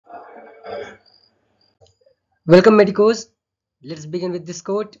Welcome, medicos. Let's begin with this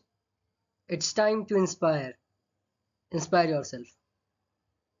quote. It's time to inspire. Inspire yourself.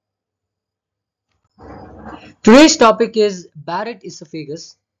 Today's topic is Barrette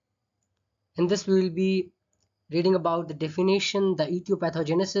esophagus. In this, we will be reading about the definition, the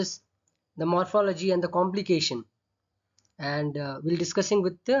etiopathogenesis, the morphology, and the complication. And we'll discussing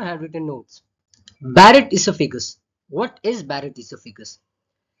with the handwritten notes. Barrette esophagus. What is Barrette esophagus?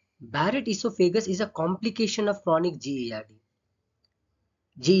 Barrette esophagus is a complication of chronic GERD.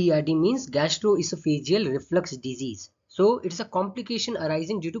 GERD means gastroesophageal reflux disease. So it is a complication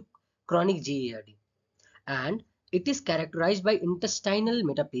arising due to chronic GERD, and it is characterized by intestinal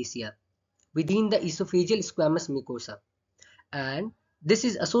metaplasia within the esophageal squamous mucosa, and this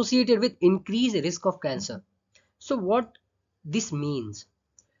is associated with increased risk of cancer. So what this means?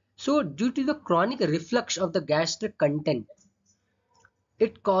 So due to the chronic reflux of the gastric content,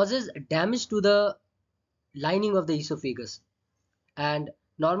 it causes damage to the lining of the esophagus, and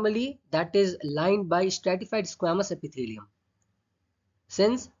normally that is lined by stratified squamous epithelium.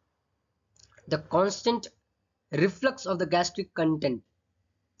 Since the constant reflux of the gastric content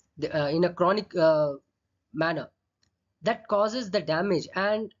in a chronic manner, that causes the damage,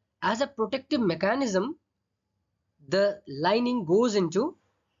 and as a protective mechanism the lining goes into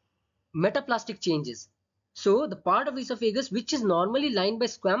metaplastic changes. So the part of esophagus which is normally lined by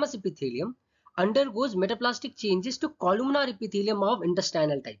squamous epithelium undergoes metaplastic changes to columnar epithelium of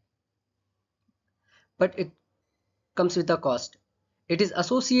intestinal type, but it comes with a cost. It is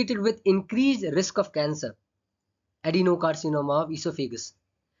associated with increased risk of cancer, adenocarcinoma of esophagus.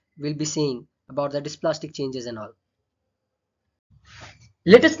 We'll be saying about the dysplastic changes and all.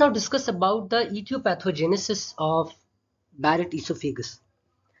 Let us now discuss about the etiopathogenesis of Barrette esophagus.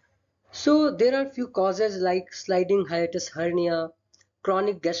 So there are few causes like sliding hiatus hernia,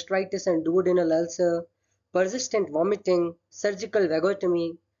 chronic gastritis and duodenal ulcer, persistent vomiting, surgical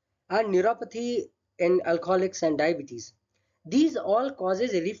vagotomy, and neuropathy in alcoholics and diabetes. These all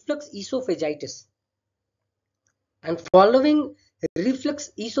causes reflux esophagitis. And following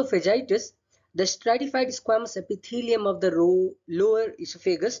reflux esophagitis, the stratified squamous epithelium of the lower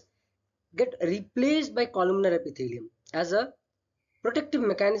esophagus get replaced by columnar epithelium. As a protective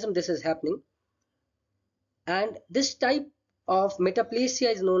mechanism, this is happening, and this type of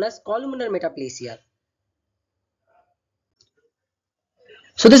metaplasia is known as columnar metaplasia.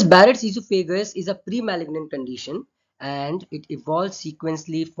 So this Barrett's esophagus is a pre-malignant condition, and it evolves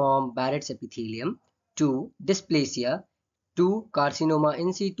sequentially from Barrett's epithelium to dysplasia to carcinoma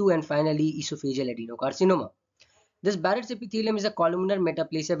in situ and finally esophageal adenocarcinoma. This Barrett's epithelium is a columnar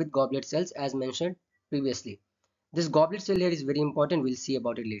metaplasia with goblet cells as mentioned previously. This goblet cell here is very important. We'll see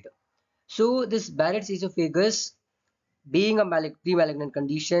about it later. So this Barrett's esophagus, being a pre-malignant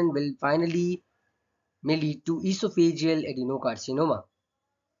condition, will finally may lead to esophageal adenocarcinoma.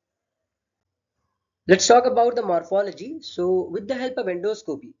 Let's talk about the morphology. So with the help of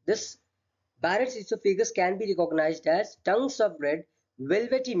endoscopy, this Barrett's esophagus can be recognized as tongues of red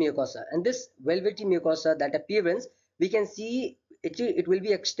velvety mucosa, and this velvety mucosa, that appearance, we can see it will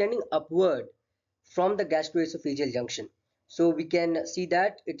be extending upward from the gastroesophageal junction. So we can see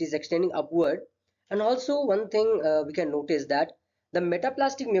that it is extending upward, and also one thing we can notice that the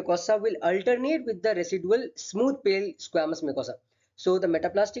metaplastic mucosa will alternate with the residual smooth pale squamous mucosa. So the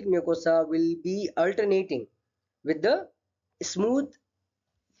metaplastic mucosa will be alternating with the smooth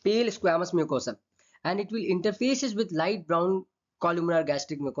pale squamous mucosa, and it will interfaces with light brown columnar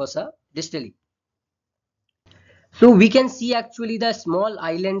gastric mucosa distally. So we can see actually the small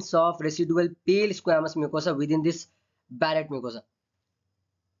islands of residual pale squamous mucosa within this Barrette mucosa.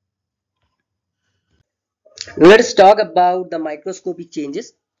 Let us talk about the microscopic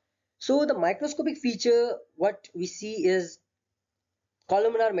changes. So the microscopic feature what we see is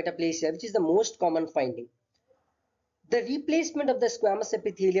columnar metaplasia, which is the most common finding. The replacement of the squamous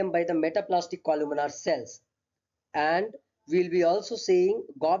epithelium by the metaplastic columnar cells, and we'll be also saying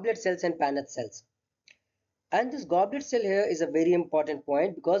goblet cells and Paneth cells. And this goblet cell here is a very important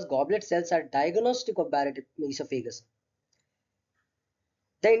point because goblet cells are diagnostic of Barrette esophagus.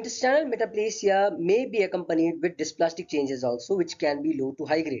 The intestinal metaplasia may be accompanied with dysplastic changes also, which can be low to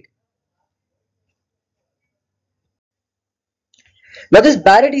high grade. Now this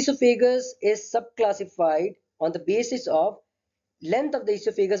Barrette esophagus is subclassified on the basis of length of the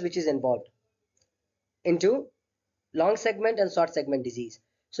esophagus which is involved into long segment and short segment disease.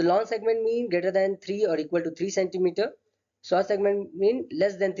 So long segment mean greater than 3 or equal to 3 centimeter. Short segment mean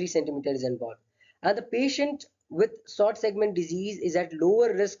less than 3 centimeter is involved. And the patient with short segment disease is at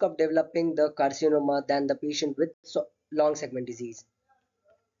lower risk of developing the carcinoma than the patient with long segment disease.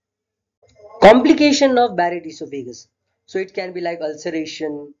 Complication of Barrette esophagus. So it can be like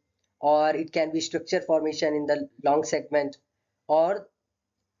ulceration, or it can be structure formation in the long segment, or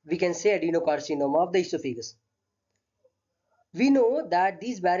we can say adenocarcinoma of the esophagus. We know that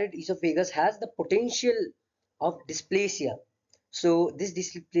these Barrette esophagus has the potential of dysplasia. So this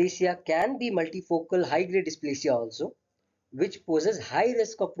dysplasia can be multifocal high-grade dysplasia also, which poses high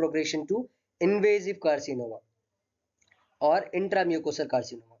risk of progression to invasive carcinoma or intramucosal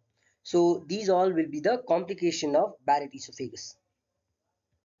carcinoma. So these all will be the complication of Barrette esophagus.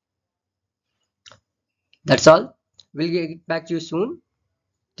 That's all. We'll get back to you soon.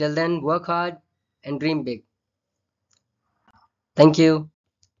 Till then, work hard and dream big. Thank you.